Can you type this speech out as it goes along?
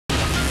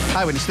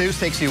Eyewitness News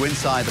takes you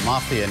inside the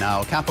mafia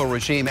now. Capo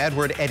regime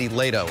Edward Eddie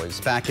Lato is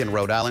back in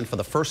Rhode Island for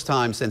the first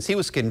time since he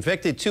was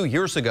convicted 2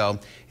 years ago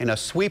in a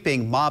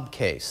sweeping mob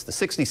case. The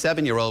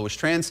 67-year-old was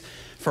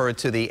transferred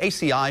to the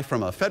ACI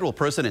from a federal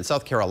prison in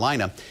South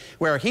Carolina,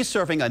 where he's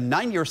serving a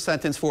 9-year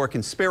sentence for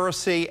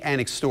conspiracy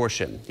and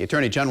extortion. The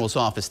Attorney General's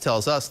office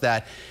tells us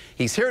that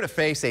he's here to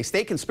face a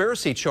state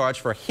conspiracy charge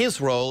for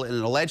his role in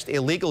an alleged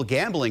illegal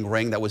gambling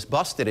ring that was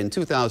busted in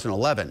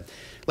 2011.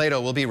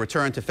 Lato will be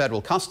returned to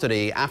federal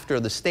custody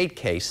after the state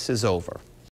case is over.